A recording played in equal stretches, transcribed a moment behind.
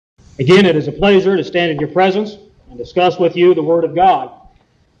Again, it is a pleasure to stand in your presence and discuss with you the Word of God.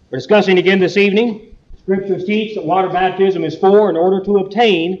 We're discussing again this evening. Scriptures teach that water baptism is for in order to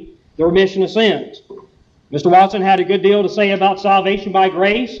obtain the remission of sins. Mr. Watson had a good deal to say about salvation by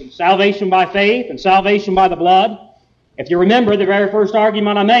grace, and salvation by faith, and salvation by the blood. If you remember, the very first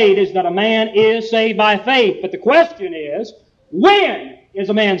argument I made is that a man is saved by faith. But the question is, when is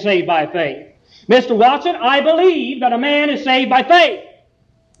a man saved by faith? Mr. Watson, I believe that a man is saved by faith.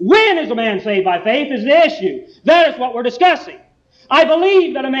 When is a man saved by faith is the issue. That is what we're discussing. I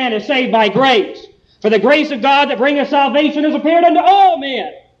believe that a man is saved by grace. For the grace of God that bringeth salvation has appeared unto all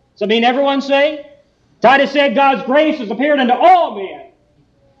men. Does that mean everyone's saved? Titus said God's grace has appeared unto all men.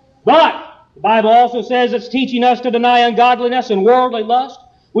 But the Bible also says it's teaching us to deny ungodliness and worldly lust.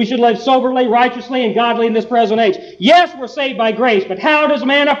 We should live soberly, righteously, and godly in this present age. Yes, we're saved by grace, but how does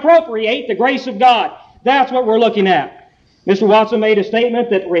man appropriate the grace of God? That's what we're looking at. Mr. Watson made a statement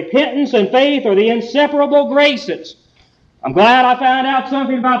that repentance and faith are the inseparable graces. I'm glad I found out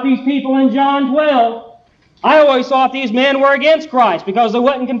something about these people in John 12. I always thought these men were against Christ because they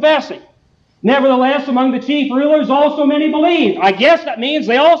wasn't confessing. Nevertheless, among the chief rulers also many believed. I guess that means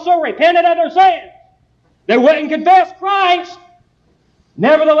they also repented of their sins. They wouldn't confess Christ.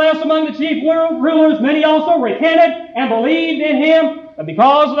 Nevertheless, among the chief rulers many also repented and believed in Him. But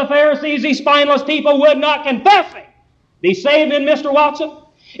because of the Pharisees, these spineless people would not confess Him. Be saved in Mr. Watson?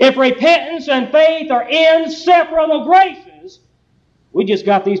 If repentance and faith are inseparable graces, we just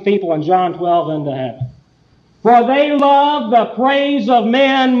got these people in John 12 into heaven. For they love the praise of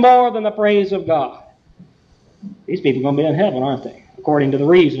men more than the praise of God. These people are going to be in heaven, aren't they? According to the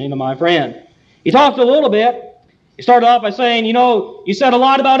reasoning of my friend. He talked a little bit. He started off by saying, you said a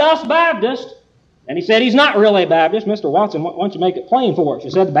lot about us Baptists. And he said he's not really a Baptist. Mr. Watson, why don't you make it plain for us? You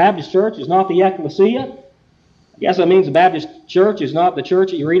said the Baptist church is not the ecclesia. I guess that means the Baptist church is not the church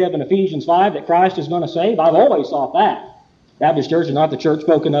that you read of in Ephesians 5 that Christ is going to save. I've always thought that. Baptist church is not the church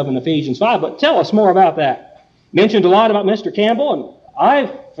spoken of in Ephesians 5. But tell us more about that. Mentioned a lot about Mr. Campbell, and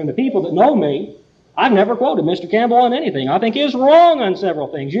from the people that know me, I've never quoted Mr. Campbell on anything. I think he's wrong on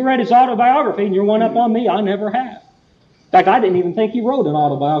several things. You read his autobiography, and you're one up on me. I never have. In fact, I didn't even think he wrote an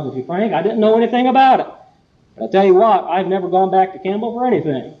autobiography, Frank. I didn't know anything about it. But I'll tell you what, I've never gone back to Campbell for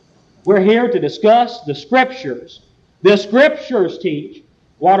anything. We're here to discuss the Scriptures. The Scriptures teach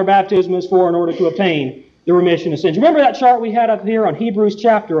water baptism is for in order to obtain the remission of sins. Remember that chart we had up here on Hebrews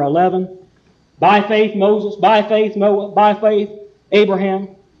chapter 11? By faith Moses, by faith Noah, by faith Abraham.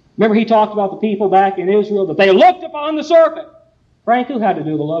 Remember he talked about the people back in Israel, that they looked upon the serpent. Frank, who had to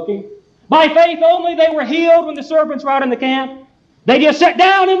do the looking? By faith only they were healed when the serpents were out in the camp. They just sat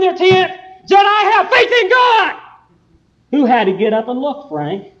down in their tent, said, I have faith in God. Who had to get up and look,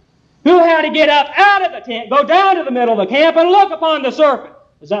 Frank? Who had to get up out of the tent, go down to the middle of the camp and look upon the serpent?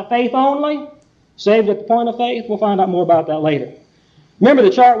 Is that faith only? Saved at the point of faith? We'll find out more about that later. Remember the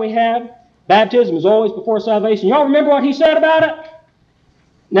chart we have? Baptism is always before salvation. Y'all remember what he said about it?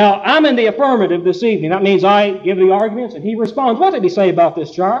 Now, I'm in the affirmative this evening. That means I give the arguments and he responds. What did he say about this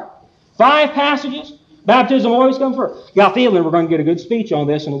chart? 5 passages. Baptism always comes first. Got a feeling we're going to get a good speech on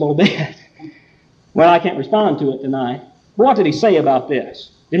this in a little bit. Well, I can't respond to it tonight. But what did he say about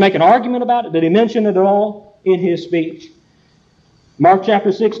this? Did he make an argument about it? Did he mention it at all in his speech? Mark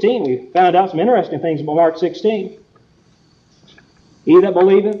chapter 16. We found out some interesting things about Mark 16. He that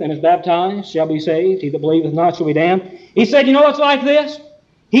believeth and is baptized shall be saved. He that believeth not shall be damned. He said, it's like this.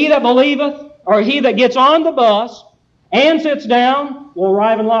 He that believeth, or he that gets on the bus and sits down will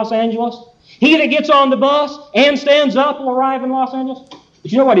arrive in Los Angeles. He that gets on the bus and stands up will arrive in Los Angeles.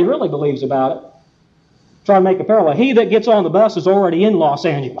 But you know what he really believes about it? Try to make a parallel. He that gets on the bus is already in Los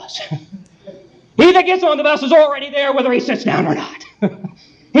Angeles. He that gets on the bus is already there whether he sits down or not.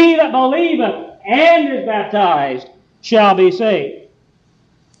 He that believeth and is baptized shall be saved.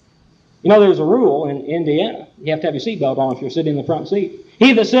 There's a rule in Indiana. You have to have your seatbelt on if you're sitting in the front seat.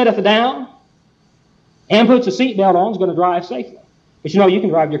 He that sitteth down and puts a seatbelt on is going to drive safely. But you can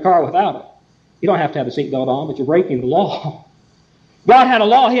drive your car without it. You don't have to have a seatbelt on, but you're breaking the law. God had a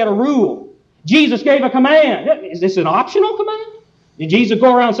law. He had a rule. Jesus gave a command. Is this an optional command? Did Jesus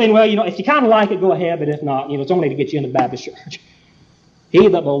go around saying, if you kind of like it, go ahead, but if not, it's only to get you into the Baptist church. He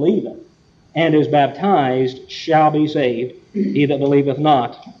that believeth and is baptized shall be saved. He that believeth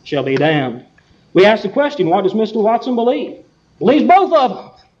not shall be damned. We ask the question, what does Mr. Watson believe? Believes both of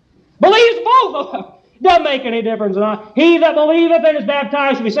them. Believes both of them. Doesn't make any difference. He that believeth and is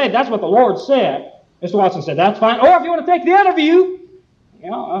baptized shall be saved. That's what the Lord said. Mr. Watson said, that's fine. Or if you want to take the other view,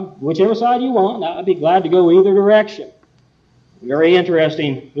 whichever side you want, I'd be glad to go either direction. Very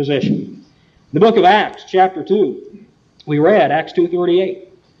interesting position. The book of Acts, chapter 2. We read Acts 2:38.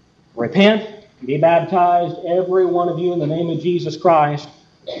 Repent and be baptized, every one of you, in the name of Jesus Christ,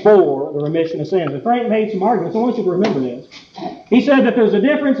 for the remission of sins. And Frank made some arguments. I want you to remember this. He said that there's a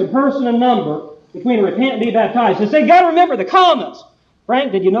difference in person and number between repent and be baptized. He said, you've got to remember the commas.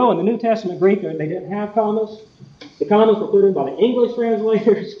 Frank, did you know in the New Testament Greek they didn't have commas? The commas were put in by the English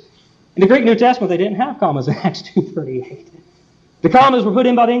translators. In the Greek New Testament, they didn't have commas in Acts 2:38. The commas were put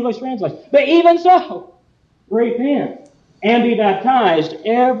in by the English translators. But even so, repent and be baptized,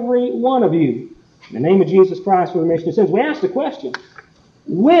 every one of you, in the name of Jesus Christ for the remission of sins. We asked the question,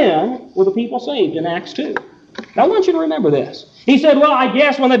 when were the people saved in Acts 2? Now, I want you to remember this. He said, well, I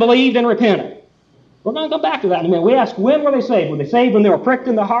guess when they believed and repented. We're going to come back to that in a minute. We asked, when were they saved? Were they saved when they were pricked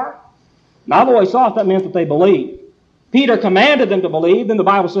in the heart? And I've always thought that meant that they believed. Peter commanded them to believe, then the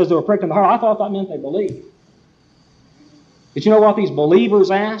Bible says they were pricked in the heart. I thought that meant they believed. But you know what these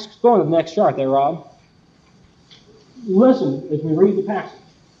believers asked? Go on to the next chart there, Rob. Listen as we read the passage.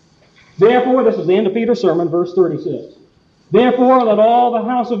 Therefore, this is the end of Peter's sermon, verse 36. Therefore, let all the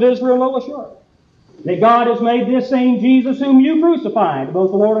house of Israel know assuredly that God has made this same Jesus whom you crucified,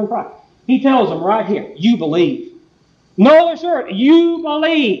 both the Lord and Christ. He tells them right here, you believe. Know assuredly, you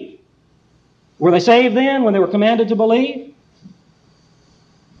believe. Were they saved then when they were commanded to believe?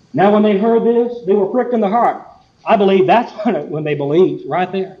 Now when they heard this, they were pricked in the heart. I believe that's when they believed,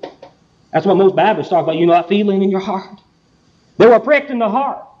 right there. That's what most Baptists talk about, you know that feeling in your heart. They were pricked in the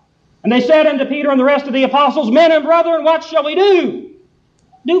heart. And they said unto Peter and the rest of the apostles, men and brethren, what shall we do?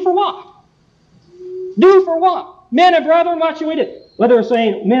 Do for what? Do for what? Men and brethren, what shall we do? Well, they're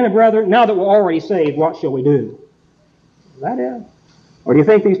saying, men and brethren, now that we're already saved, what shall we do? Is that it? Or do you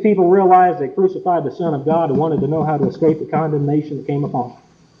think these people realized they crucified the Son of God and wanted to know how to escape the condemnation that came upon them?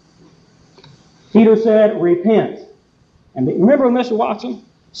 Peter said, repent. And remember Mr. Watson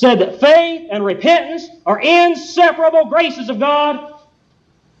said that faith and repentance are inseparable graces of God.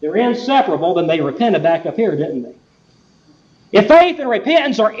 They're inseparable, then they repented back up here, didn't they? If faith and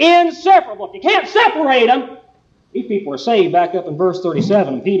repentance are inseparable, if you can't separate them, these people are saved back up in verse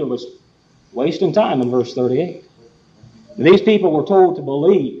 37, and Peter was wasting time in verse 38. And these people were told to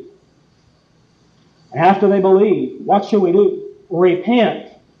believe. And after they believed, what shall we do? Repent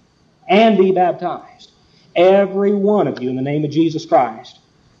and be baptized, every one of you, in the name of Jesus Christ,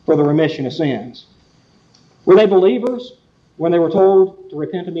 for the remission of sins. Were they believers when they were told to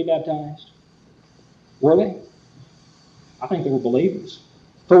repent and be baptized? Were they? I think they were believers,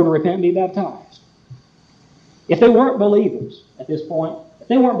 told to repent and be baptized. If they weren't believers at this point, if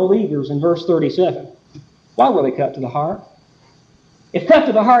they weren't believers in verse 37, why were they cut to the heart? If cut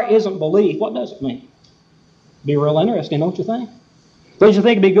to the heart isn't belief, what does it mean? Be real interesting, don't you think? Don't you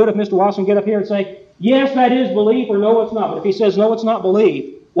think it'd be good if Mr. Watson get up here and say, yes, that is belief, or no, it's not. But if he says, no, it's not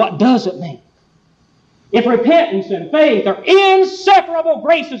belief, what does it mean? If repentance and faith are inseparable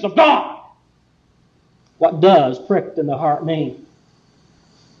graces of God, what does pricked in the heart mean?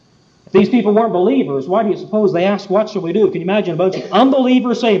 If these people weren't believers, why do you suppose they asked, what shall we do? Can you imagine a bunch of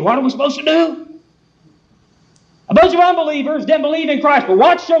unbelievers saying, what are we supposed to do? A bunch of unbelievers didn't believe in Christ, but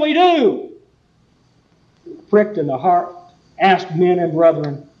what shall we do? Pricked in the heart, asked men and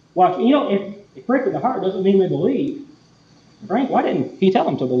brethren. Watch. You know, if pricked in the heart doesn't mean they believe. Frank, why didn't he tell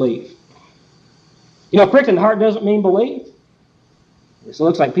them to believe? You know, pricked in the heart doesn't mean believe. This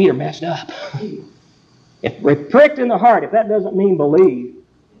looks like Peter messed up. If pricked in the heart, if that doesn't mean believe,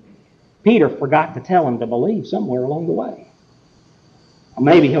 Peter forgot to tell him to believe somewhere along the way. Or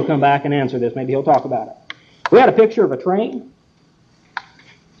maybe he'll come back and answer this. Maybe he'll talk about it. We had a picture of a train.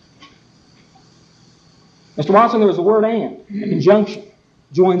 Mr. Watson, there was a word and, a conjunction,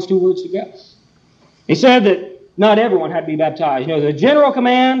 joins two words together. He said that not everyone had to be baptized. You know, the general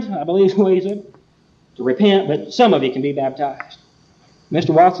command, I believe is what he said, to repent, but some of you can be baptized.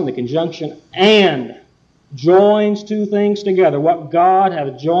 Mr. Watson, the conjunction and joins two things together. What God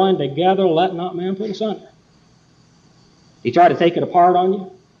hath joined together, let not man put asunder. He tried to take it apart on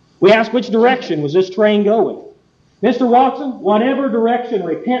you. We asked, which direction was this train going? Mr. Watson, whatever direction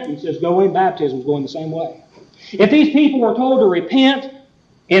repentance is going, baptism is going the same way. If these people were told to repent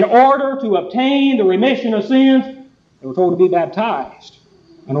in order to obtain the remission of sins, they were told to be baptized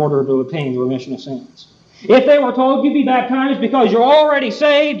in order to obtain the remission of sins. If they were told you be baptized because you're already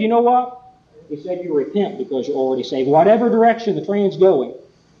saved, you know what? He said you repent because you're already saved. Whatever direction the train's going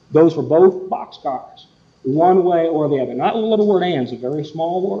goes for both boxcars, one way or the other. Not the little word and is a very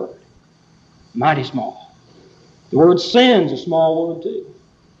small word. Mighty small. The word sin's a small word too.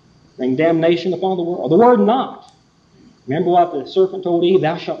 Bring damnation upon the world. The word not. Remember what the serpent told Eve?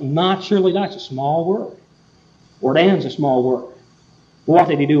 Thou shalt not surely die. It's a small word. The word and's a small word. What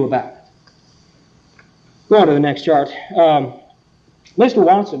did he do about it? Go on to the next chart. Mr.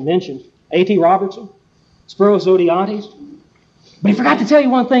 Watson mentioned A.T. Robertson, Spiros Zodhiates, but he forgot to tell you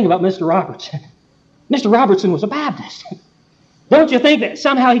one thing about Mr. Robertson. Mr. Robertson was a Baptist. Don't you think that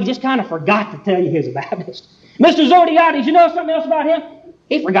somehow he just kind of forgot to tell you he was a Baptist? Mr. Zodhiates, you know something else about him?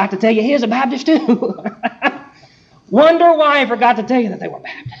 He forgot to tell you he is a Baptist too. Wonder why he forgot to tell you that they were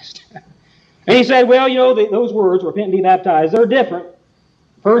Baptist. And he said, well, you know, those words, repent and be baptized, they're different,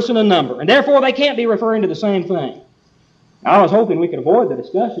 person and number, and therefore they can't be referring to the same thing. Now, I was hoping we could avoid the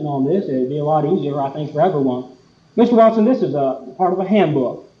discussion on this. It would be a lot easier, I think, for everyone. Mr. Watson, this is a part of a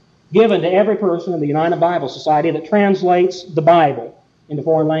handbook given to every person in the United Bible Society that translates the Bible into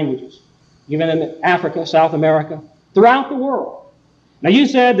foreign languages, given in Africa, South America, throughout the world. Now, you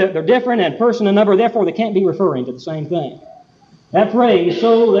said that they're different in person and number, therefore they can't be referring to the same thing. That phrase,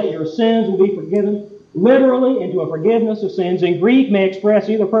 so that your sins will be forgiven, literally into a forgiveness of sins, in Greek may express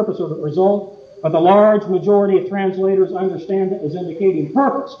either purpose or result, but the large majority of translators understand it as indicating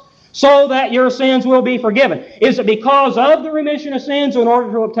purpose, so that your sins will be forgiven. Is it because of the remission of sins or in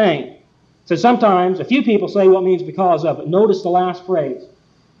order to obtain? So sometimes a few people say what means because of, but notice the last phrase.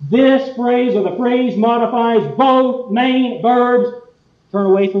 This phrase or the phrase modifies both main verbs. Turn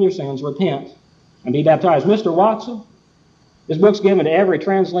away from your sins, repent, and be baptized. Mr. Watson, this book's given to every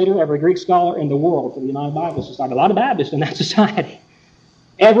translator, every Greek scholar in the world for the United Bible Society. A lot of Baptists in that society.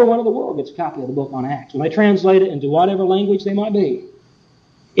 Everyone in the world gets a copy of the book on Acts. When they translate it into whatever language they might be,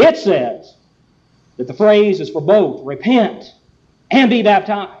 it says that the phrase is for both, repent and be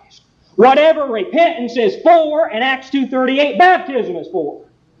baptized. Whatever repentance is for in Acts 2:38, baptism is for.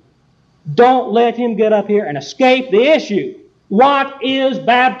 Don't let him get up here and escape the issue. What is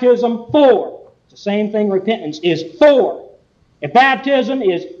baptism for? It's the same thing repentance is for. If baptism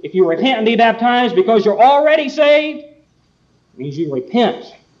is, if you repent and be baptized because you're already saved, it means you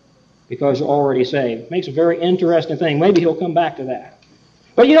repent because you're already saved. It makes a very interesting thing. Maybe he'll come back to that.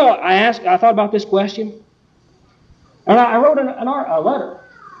 But you know, I thought about this question, and I wrote a letter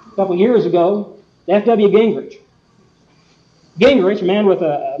a couple years ago to F.W. Gingrich. Gingrich, a man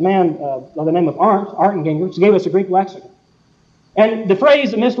by the name of Arndt Gingrich, gave us a Greek lexicon. And the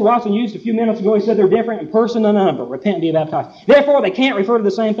phrase that Mr. Watson used a few minutes ago, he said they're different in person and number, repent and be baptized. Therefore, they can't refer to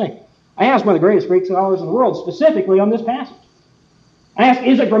the same thing. I asked one of the greatest Greek scholars in the world specifically on this passage. I asked,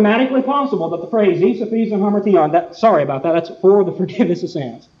 is it grammatically possible that the phrase eis and hamartion, that's for the forgiveness of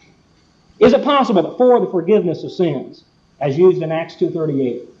sins. Is it possible that for the forgiveness of sins, as used in Acts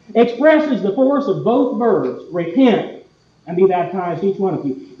 2:38, expresses the force of both verbs, repent and be baptized, each one of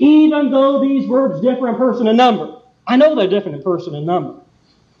you, even though these verbs differ in person and number? I know they're different in person and number.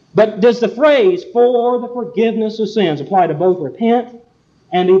 But does the phrase for the forgiveness of sins apply to both repent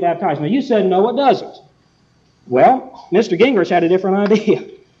and be baptized? Now, you said no, it doesn't. Well, Mr. Gingrich had a different idea.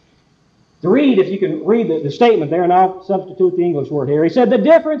 To read, if you can read the statement there, and I'll substitute the English word here. He said, the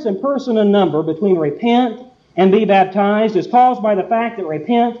difference in person and number between repent and be baptized is caused by the fact that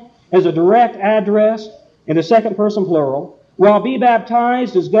repent is a direct address in the second person plural, while be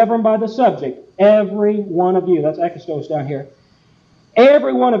baptized is governed by the subject, every one of you. That's ekistos down here.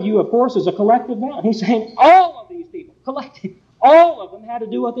 Every one of you, of course, is a collective noun. He's saying all of these people, collective, all of them had to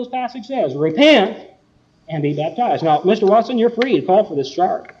do what this passage says, repent and be baptized. Now, Mr. Watson, you're free to call for this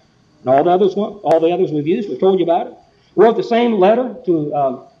chart. And all the others we've used, we've told you about it. Wrote the same letter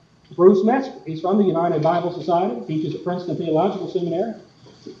to Bruce Metzger. He's from the United Bible Society, teaches at Princeton Theological Seminary.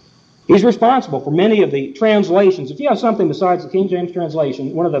 He's responsible for many of the translations. If you have something besides the King James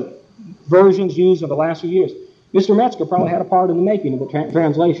translation, one of the versions used in the last few years, Mr. Metzger probably had a part in the making of the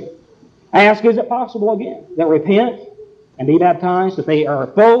translation. I ask, is it possible again that repent and be baptized, that they are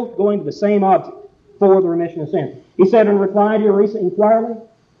both going to the same object for the remission of sin? He said in reply to your recent inquiry,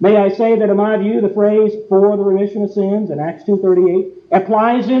 may I say that in my view the phrase for the remission of sins in Acts 2:38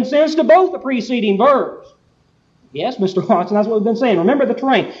 applies in sense to both the preceding verbs. Yes, Mr. Watson, that's what we've been saying. Remember the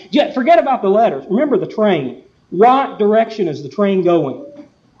train. Forget about the letters. Remember the train. What direction is the train going?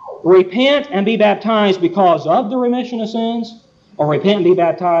 Repent and be baptized because of the remission of sins, or repent and be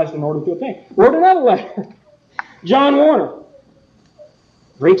baptized in order to obtain. Wrote another letter. John Warner,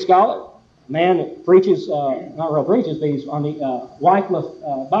 Greek scholar, man that preaches, not real preaches, but he's on the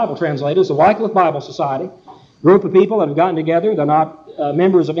Wycliffe Bible Translators, the Wycliffe Bible Society, group of people that have gotten together. They're not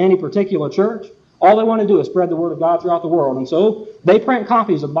members of any particular church. All they want to do is spread the Word of God throughout the world. And so they print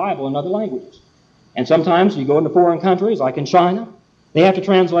copies of the Bible in other languages. And sometimes you go into foreign countries, like in China, they have to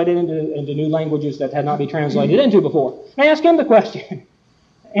translate it into new languages that had not been translated into before. I asked him the question.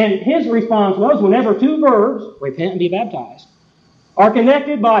 And his response was, whenever two verbs, repent and be baptized, are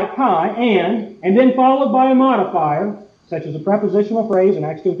connected by kai, and then followed by a modifier, such as a prepositional phrase in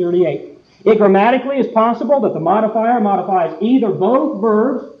Acts 2:38, It grammatically is possible that the modifier modifies either both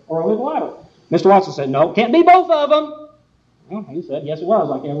verbs or only the latter. Mr. Watson said, no, it can't be both of them. Well, he said, yes, it was,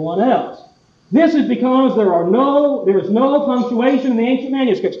 like everyone else. This is because there is no punctuation in the ancient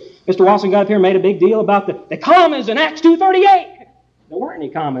manuscripts. Mr. Watson got up here and made a big deal about the commas in Acts 2:38. There weren't any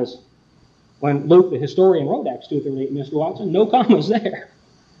commas when Luke, the historian, wrote Acts 2:38, Mr. Watson. No commas there.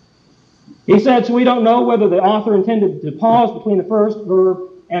 He said, so we don't know whether the author intended to pause between the first verb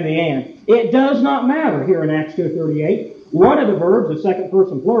and the and. It does not matter here in Acts 2:38. One of the verbs is second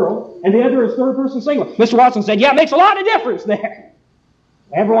person plural, and the other is third person singular. Mr. Watson said, yeah, it makes a lot of difference there.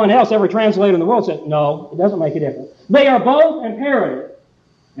 Everyone else, every translator in the world said, no, it doesn't make a difference. They are both imperative,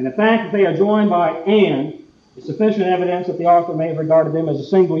 and the fact that they are joined by and is sufficient evidence that the author may have regarded them as a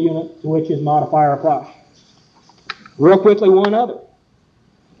single unit to which his modifier applies. Real quickly, one other.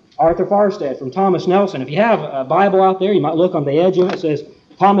 Arthur Farstead from Thomas Nelson. If you have a Bible out there, you might look on the edge of it. It says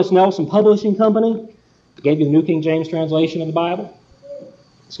Thomas Nelson Publishing Company. I gave you the New King James translation of the Bible.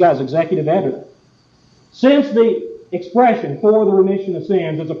 This guy's executive editor. Since the expression for the remission of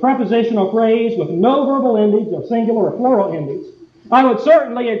sins is a prepositional phrase with no verbal endings of singular or plural endings, I would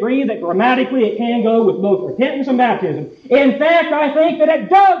certainly agree that grammatically it can go with both repentance and baptism. In fact, I think that it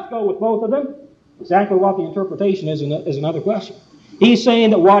does go with both of them. Exactly what the interpretation is another question. He's saying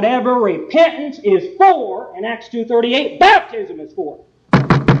that whatever repentance is for in Acts 2:38, baptism is for.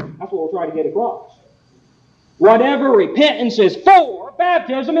 That's what we'll try to get across. Whatever repentance is for,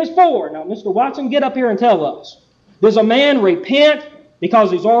 baptism is for. Now, Mr. Watson, get up here and tell us. Does a man repent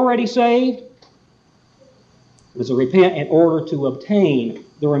because he's already saved? Does he repent in order to obtain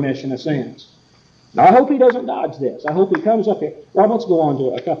the remission of sins? Now, I hope he doesn't dodge this. I hope he comes up here. Well, let's go on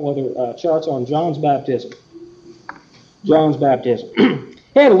to a couple other charts on John's baptism. John's baptism.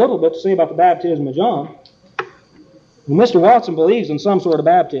 He had a little bit to say about the baptism of John. Mr. Watson believes in some sort of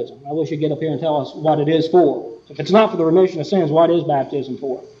baptism. I wish you'd get up here and tell us what it is for. If it's not for the remission of sins, what is baptism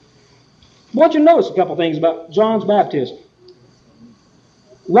for? I want you to notice a couple things about John's baptism.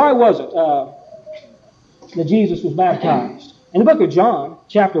 Why was it that Jesus was baptized? In the book of John,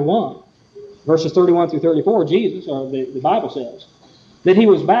 chapter 1, verses 31 through 34, Jesus, or the Bible says, that he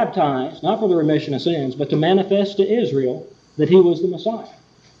was baptized, not for the remission of sins, but to manifest to Israel that he was the Messiah.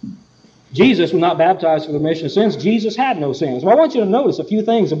 Jesus was not baptized for the remission of sins. Jesus had no sins. Well, I want you to notice a few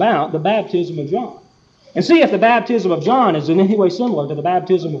things about the baptism of John. And see if the baptism of John is in any way similar to the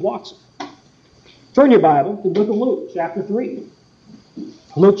baptism of Watson. Turn your Bible to the book of Luke, chapter 3.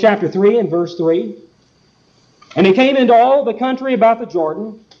 Luke chapter 3 and verse 3. And he came into all the country about the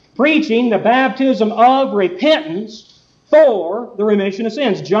Jordan, preaching the baptism of repentance for the remission of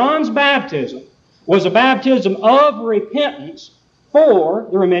sins. John's baptism was a baptism of repentance for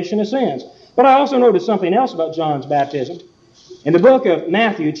the remission of sins. But I also noticed something else about John's baptism. In the book of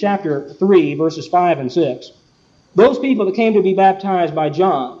Matthew, chapter 3, verses 5 and 6, those people that came to be baptized by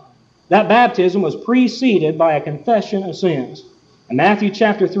John, that baptism was preceded by a confession of sins. In Matthew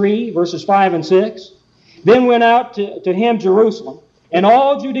chapter 3, verses 5 and 6, then went out to him Jerusalem, and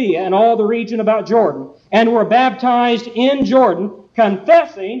all Judea, and all the region about Jordan, and were baptized in Jordan,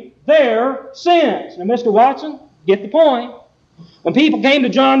 confessing their sins. Now, Mr. Watson, get the point. When people came to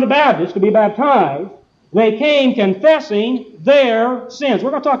John the Baptist to be baptized, they came confessing their sins.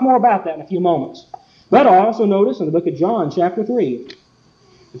 We're going to talk more about that in a few moments. But I also notice in the book of John, chapter 3,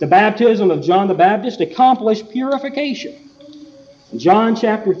 that the baptism of John the Baptist accomplished purification. In John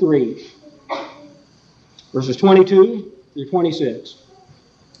chapter 3, verses 22 through 26.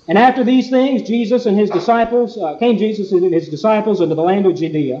 And after these things, Jesus and his disciples into the land of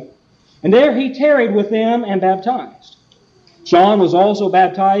Judea, and there he tarried with them and baptized. John was also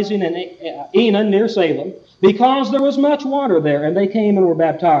baptizing in Enon near Salem, because there was much water there, and they came and were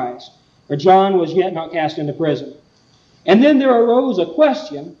baptized, for John was yet not cast into prison. And then there arose a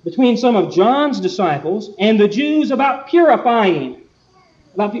question between some of John's disciples and the Jews about purifying.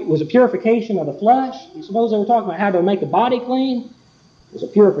 Was it purification of the flesh? You suppose they were talking about how to make the body clean? It was a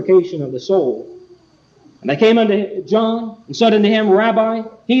purification of the soul. And they came unto John and said unto him, Rabbi,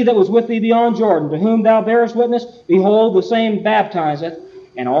 he that was with thee beyond Jordan, to whom thou bearest witness, behold, the same baptizeth,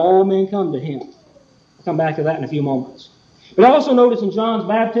 and all men come to him. I'll come back to that in a few moments. But also notice in John's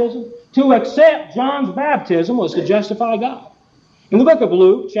baptism, to accept John's baptism was to justify God. In the book of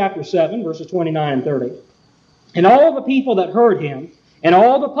Luke, chapter 7, verses 29 and 30, and all the people that heard him, and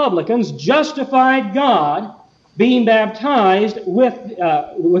all the publicans justified God, being baptized with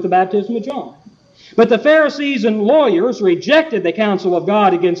the baptism of John. But the Pharisees and lawyers rejected the counsel of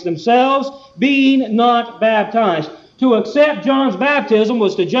God against themselves, being not baptized. To accept John's baptism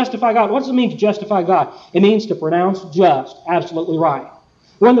was to justify God. What does it mean to justify God? It means to pronounce just, absolutely right.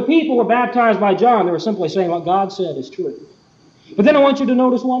 When the people were baptized by John, they were simply saying what God said is true. But then I want you to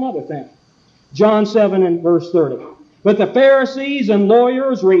notice one other thing. John 7 and verse 30. But the Pharisees and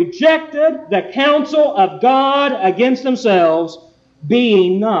lawyers rejected the counsel of God against themselves,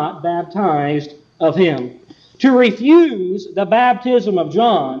 being not baptized of him. To refuse the baptism of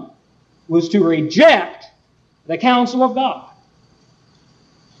John was to reject the counsel of God.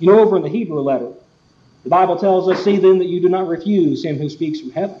 You know, over in the Hebrew letter, the Bible tells us, see then that you do not refuse him who speaks from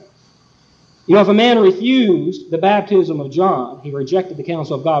heaven. You know, if a man refused the baptism of John, he rejected the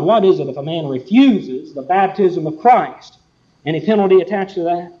counsel of God. What is it if a man refuses the baptism of Christ? Any penalty attached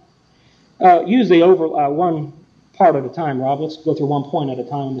to that? Usually over one part at a time, Rob. Let's go through one point at a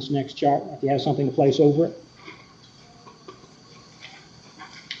time in this next chart, if you have something to place over it.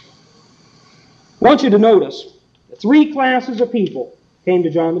 I want you to notice that three classes of people came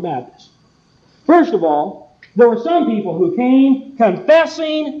to John the Baptist. First of all, there were some people who came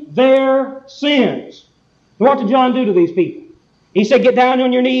confessing their sins. And what did John do to these people? He said, get down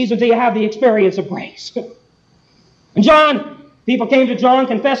on your knees until you have the experience of grace. And people came to John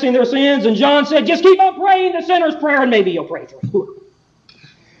confessing their sins, and John said, just keep on praying the sinner's prayer and maybe you'll pray through.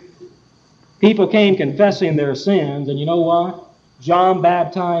 People came confessing their sins, and you know what? John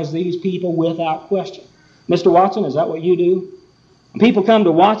baptized these people without question. Mr. Watson, is that what you do? When people come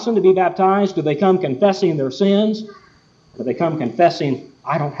to Watson to be baptized, do they come confessing their sins? Or do they come confessing,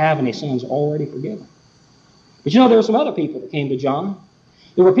 I don't have any sins already forgiven? But you know, there were some other people that came to John.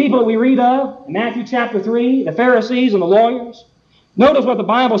 There were people that we read of in Matthew chapter 3, the Pharisees and the lawyers. Notice what the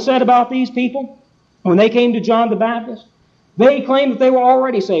Bible said about these people when they came to John the Baptist. They claimed that they were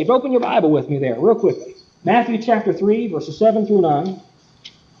already saved. Open your Bible with me there real quickly. Matthew chapter 3, verses 7 through 9.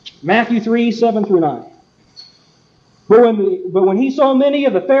 Matthew 3, 7 through 9. But when he saw many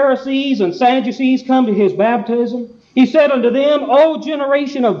of the Pharisees and Sadducees come to his baptism, he said unto them, O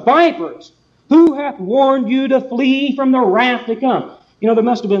generation of vipers, who hath warned you to flee from the wrath to come? You know, there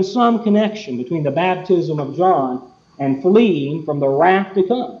must have been some connection between the baptism of John and fleeing from the wrath to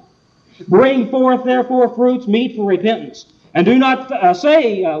come. Bring forth therefore fruits meet for repentance. And do not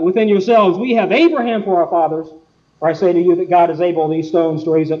say within yourselves, we have Abraham for our fathers. For I say to you that God is able these stones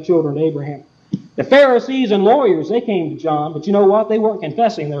to raise up children to Abraham. The Pharisees and lawyers, they came to John, but you know what? They weren't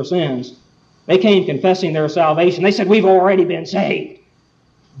confessing their sins. They came confessing their salvation. They said, we've already been saved.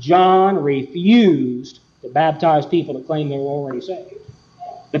 John refused to baptize people that claimed they were already saved.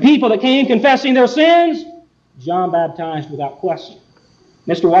 The people that came confessing their sins, John baptized without question.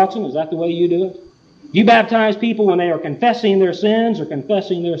 Mr. Watson, is that the way you do it? You baptize people when they are confessing their sins or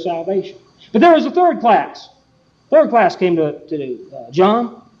confessing their salvation. But there was a third class. Third class came to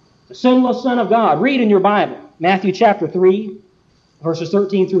John, the sinless Son of God. Read in your Bible, Matthew chapter 3, verses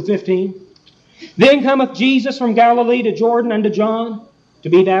 13 through 15. Then cometh Jesus from Galilee to Jordan unto John to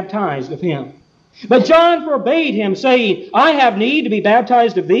be baptized of him. But John forbade him, saying, I have need to be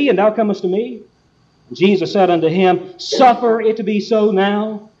baptized of thee, and thou comest to me. And Jesus said unto him, Suffer it to be so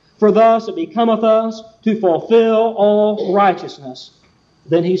now, for thus it becometh us to fulfill all righteousness.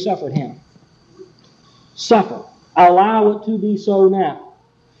 Then he suffered him. Suffer. Allow it to be so now.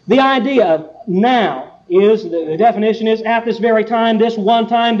 The idea of now is, the definition is at this very time, this one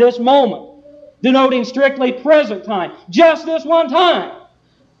time, this moment. Denoting strictly present time. Just this one time.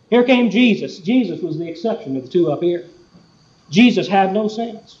 Here came Jesus. Jesus was the exception of the two up here. Jesus had no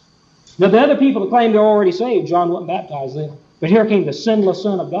sins. Now the other people that claimed they're already saved, John wouldn't baptize them. But here came the sinless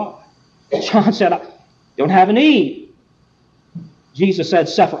Son of God. John said, I don't have a need. Jesus said,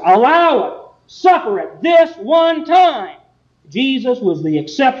 suffer. Allow it. Suffer it this one time. Jesus was the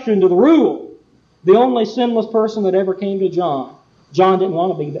exception to the rule. The only sinless person that ever came to John. John did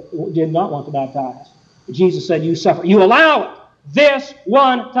not want to baptize. Jesus said, you suffer. You allow it this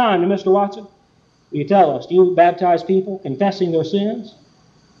one time. Now, Mr. Watson, will you tell us, do you baptize people confessing their sins?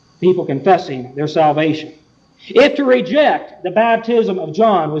 People confessing their salvation. If to reject the baptism of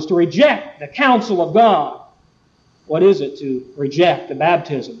John was to reject the counsel of God, what is it to reject the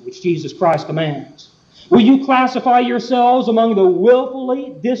baptism which Jesus Christ commands? Will you classify yourselves among the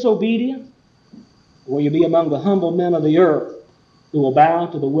willfully disobedient? Or will you be among the humble men of the earth who will bow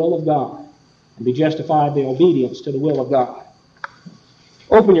to the will of God and be justified by obedience to the will of God?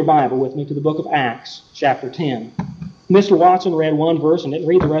 Open your Bible with me to the book of Acts, chapter 10. Mr. Watson read one verse and didn't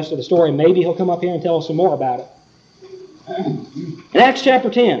read the rest of the story. Maybe he'll come up here and tell us some more about it. In Acts chapter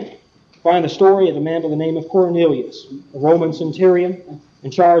 10, find the story of a man by the name of Cornelius, a Roman centurion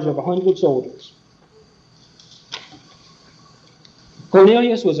in charge of 100 soldiers.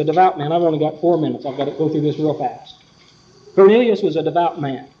 Cornelius was a devout man. I've only got 4 minutes. I've got to go through this real fast. Cornelius was a devout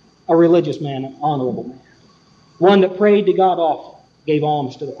man, a religious man, an honorable man, one that prayed to God often. gave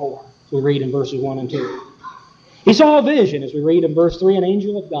alms to the poor, as we read in verses 1 and 2. He saw a vision, as we read in verse 3, an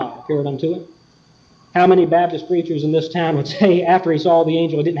angel of God appeared unto him. How many Baptist preachers in this town would say after he saw the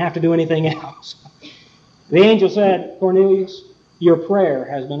angel, he didn't have to do anything else? The angel said, Cornelius, your prayer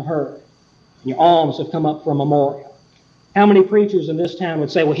has been heard, and your alms have come up for a memorial. How many preachers in this town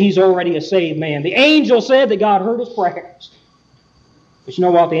would say, well, he's already a saved man. The angel said that God heard his prayers. But you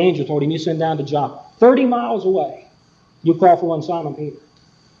know what? The angel told him, you send down to Joppa, 30 miles away. You call for one Simon Peter,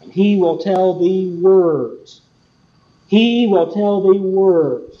 and he will tell thee words. He will tell thee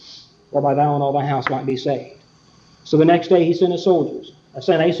words, whereby thou and all thy house might be saved. So the next day he sent a soldier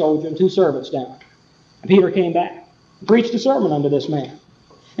and 2 servants down. And Peter came back and preached a sermon unto this man.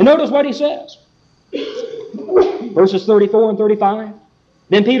 And notice what he says. Verses 34 and 35.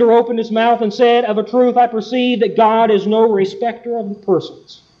 Then Peter opened his mouth and said, of a truth I perceive that God is no respecter of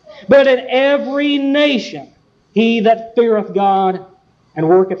persons, but in every nation he that feareth God and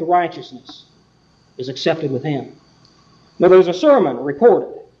worketh righteousness is accepted with him. Now there's a sermon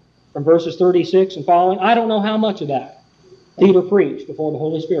recorded from verses 36 and following. I don't know how much of that Peter preached before the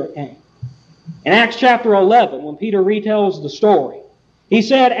Holy Spirit came. In Acts chapter 11, when Peter retells the story, he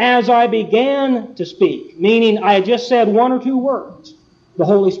said, as I began to speak, meaning I had just said 1 or 2 words, the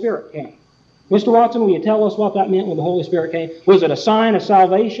Holy Spirit came. Mr. Watson, will you tell us what that meant when the Holy Spirit came? Was it a sign of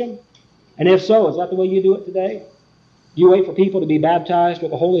salvation? And if so, is that the way you do it today? Do you wait for people to be baptized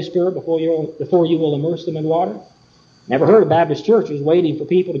with the Holy Spirit before you will immerse them in water? Never heard of Baptist churches waiting for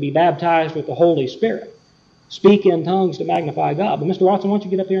people to be baptized with the Holy Spirit. Speak in tongues to magnify God. But Mr. Watson, why don't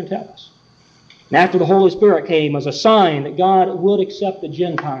you get up here and tell us? And after the Holy Spirit came as a sign that God would accept the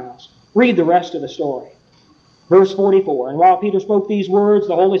Gentiles. Read the rest of the story. Verse 44, and while Peter spoke these words,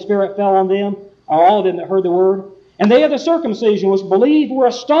 the Holy Spirit fell on them, all of them that heard the word. And they of the circumcision which believed were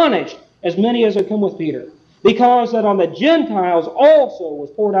astonished, as many as had come with Peter, because that on the Gentiles also was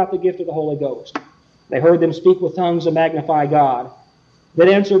poured out the gift of the Holy Ghost. They heard them speak with tongues and magnify God. Then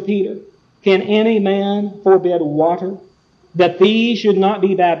answered Peter, can any man forbid water, that these should not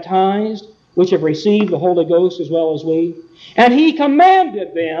be baptized, which have received the Holy Ghost as well as we? And he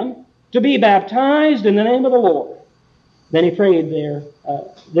commanded them to be baptized in the name of the Lord. Then he prayed there.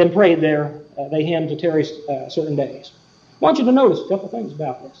 They him to tarry certain days. I want you to notice a couple things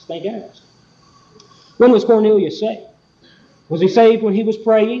about this. Think and ask. When was Cornelius saved? Was he saved when he was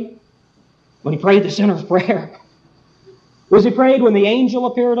praying? When he prayed the sinner's prayer? Was he prayed when the angel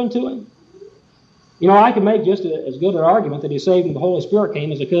appeared unto him? You know, I could make just as good an argument that he was saved when the Holy Spirit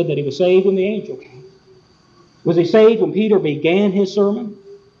came as I could that he was saved when the angel came. Was he saved when Peter began his sermon?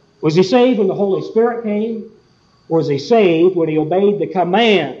 Was he saved when the Holy Spirit came? Or was he saved when he obeyed the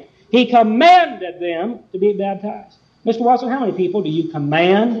command? He commanded them to be baptized. Mr. Watson, how many people do you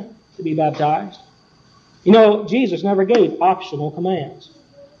command to be baptized? You know, Jesus never gave optional commands.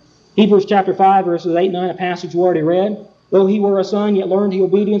 Hebrews chapter 5, verses 8 and 9, a passage we already read. Though he were a son, yet learned he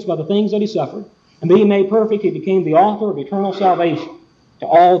obedience by the things that he suffered. And being made perfect, he became the author of eternal salvation to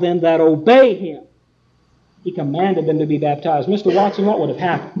all them that obey him. He commanded them to be baptized. Mr. Watson, what would have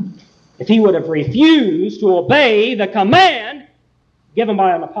happened if he would have refused to obey the command given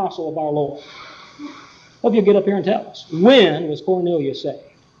by an apostle of our Lord? Hope you'll get up here and tell us. When was Cornelius saved?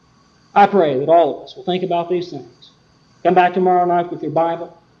 I pray that all of us will think about these things. Come back tomorrow night with your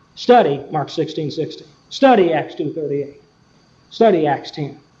Bible. Study Mark 16:16. Study Acts 2:38. Study Acts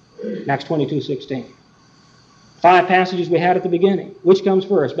 10. Acts 22:16. 5 passages we had at the beginning. Which comes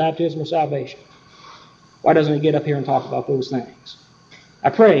first, baptism or salvation? Why doesn't he get up here and talk about those things? I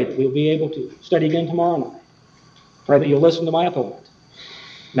pray that we'll be able to study again tomorrow night. Pray that you'll listen to my opponent.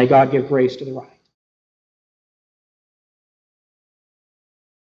 May God give grace to the right.